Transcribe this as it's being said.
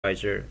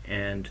advisor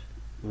and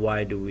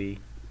why do we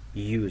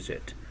use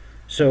it?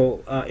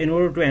 So in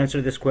order to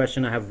answer this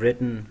question, I have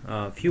written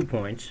a few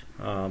points.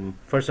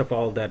 First of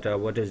all, that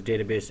what is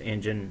Database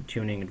Engine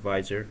Tuning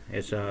Advisor?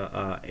 It's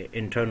a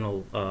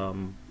internal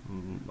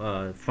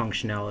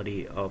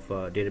functionality of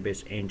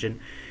database engine,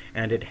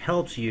 and it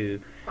helps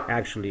you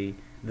actually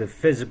the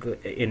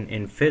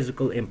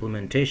physical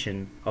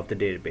implementation of the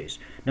database.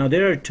 Now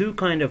there are two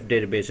kind of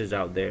databases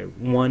out there.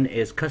 One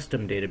is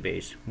custom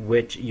database,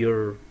 which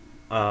you're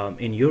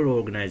in your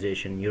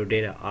organization, your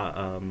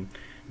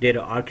data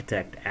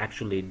architect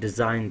actually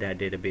designed that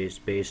database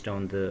based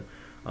on the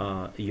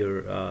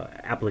your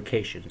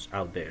applications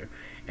out there.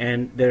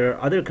 And there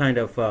are other kind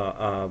of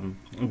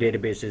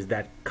databases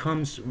that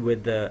comes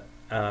with the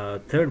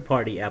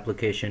third-party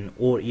application,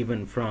 or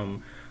even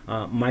from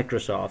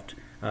Microsoft.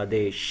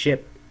 They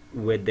ship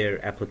with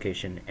their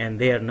application, and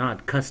they are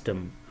not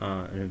custom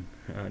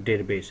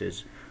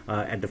databases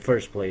at the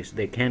first place.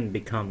 They can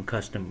become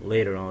custom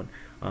later on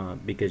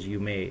because you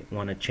may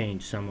want to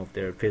change some of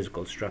their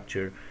physical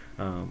structure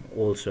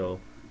also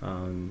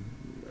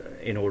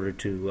in order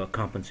to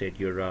compensate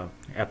your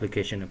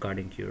application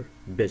according to your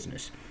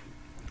business.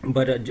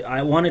 But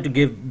I wanted to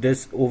give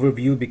this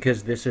overview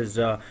because this is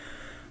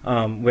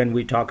when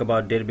we talk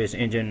about Database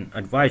Engine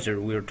Advisor,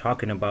 we're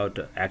talking about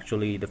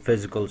actually the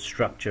physical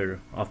structure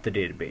of the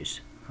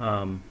database.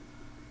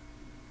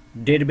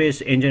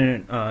 Database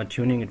Engine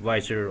Tuning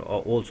Advisor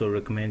also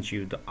recommends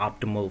you the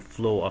optimal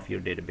flow of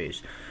your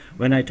database.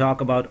 When I talk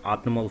about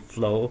optimal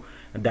flow,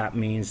 that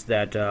means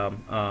that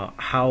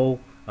how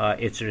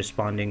it's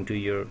responding to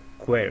your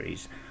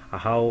queries,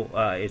 how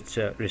it's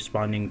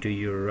responding to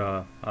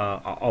your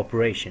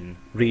operation,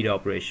 read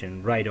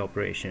operation, write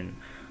operation,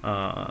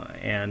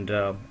 and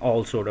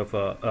all sort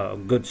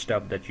of good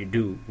stuff that you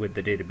do with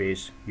the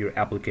database. Your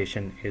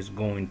application is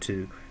going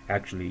to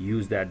actually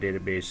use that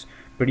database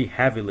pretty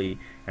heavily,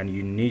 and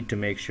you need to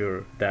make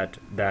sure that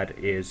that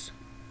is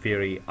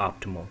very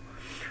optimal.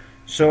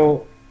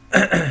 So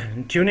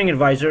Tuning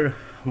Advisor,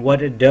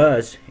 what it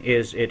does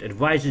is it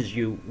advises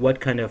you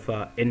what kind of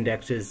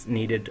indexes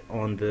needed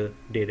on the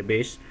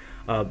database.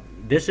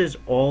 This is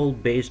all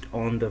based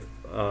on the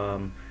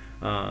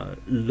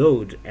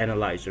load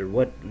analyzer.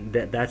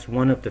 That's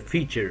one of the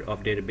feature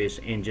of Database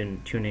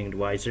Engine Tuning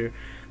Advisor,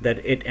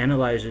 that it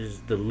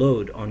analyzes the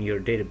load on your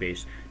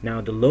database.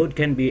 Now the load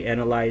can be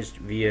analyzed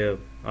via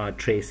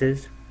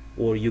traces,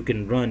 or you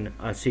can run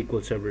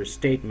SQL Server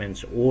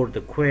statements or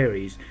the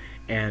queries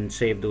and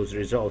save those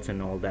results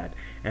and all that.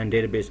 And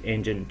Database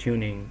Engine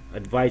Tuning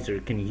Advisor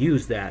can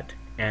use that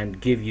and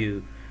give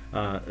you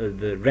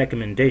the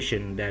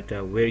recommendation that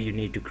where you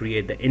need to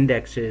create the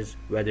indexes,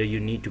 whether you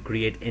need to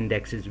create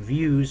indexes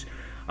views,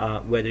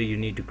 whether you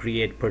need to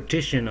create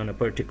partition on a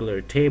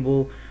particular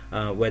table,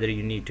 whether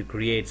you need to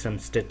create some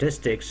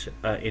statistics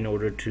in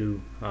order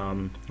to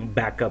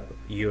back up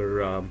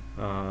your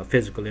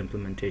physical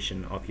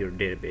implementation of your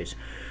database.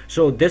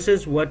 So this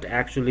is what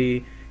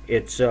actually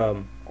it's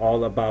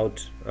all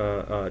about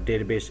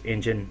Database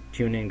Engine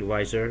Tuning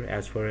Advisor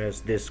as far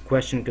as this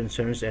question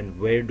concerns, and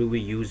where do we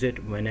use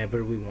it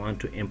whenever we want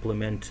to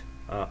implement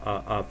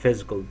a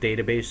physical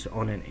database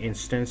on an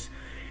instance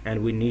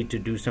and we need to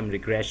do some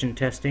regression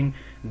testing.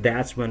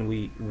 That's when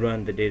we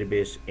run the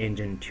Database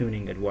Engine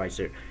Tuning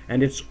Advisor.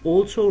 And it's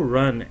also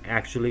run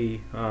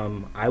actually,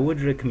 I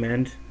would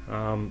recommend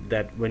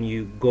that when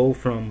you go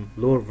from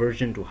lower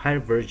version to higher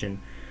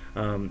version,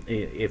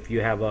 if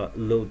you have a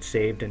load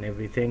saved and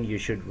everything, you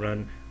should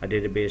run a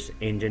Database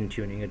Engine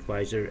Tuning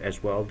Advisor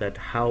as well. That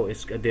how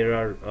is there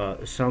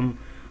are some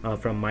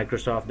from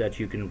Microsoft that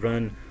you can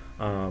run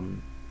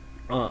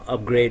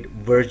upgrade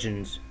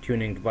versions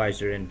Tuning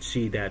Advisor and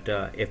see that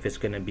if it's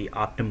going to be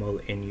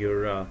optimal in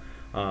your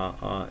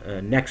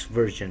next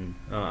version,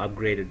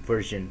 upgraded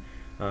version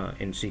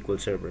in SQL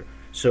Server.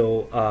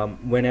 So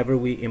whenever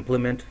we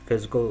implement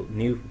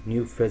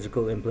new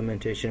physical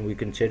implementation we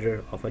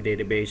consider of a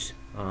database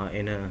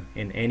in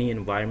any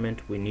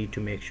environment, we need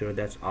to make sure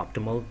that's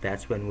optimal.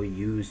 That's when we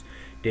use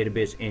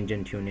Database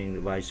Engine Tuning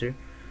Advisor.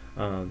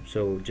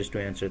 So just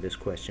to answer this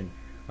question,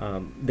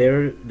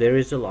 there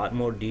is a lot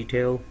more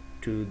detail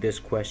to this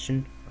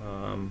question,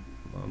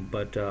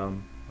 but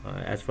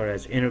as far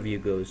as interview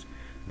goes,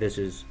 this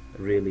is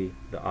really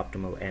the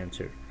optimal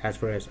answer as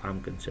far as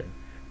I'm concerned.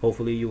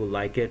 Hopefully you will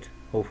like it.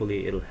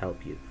 Hopefully it'll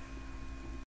help you.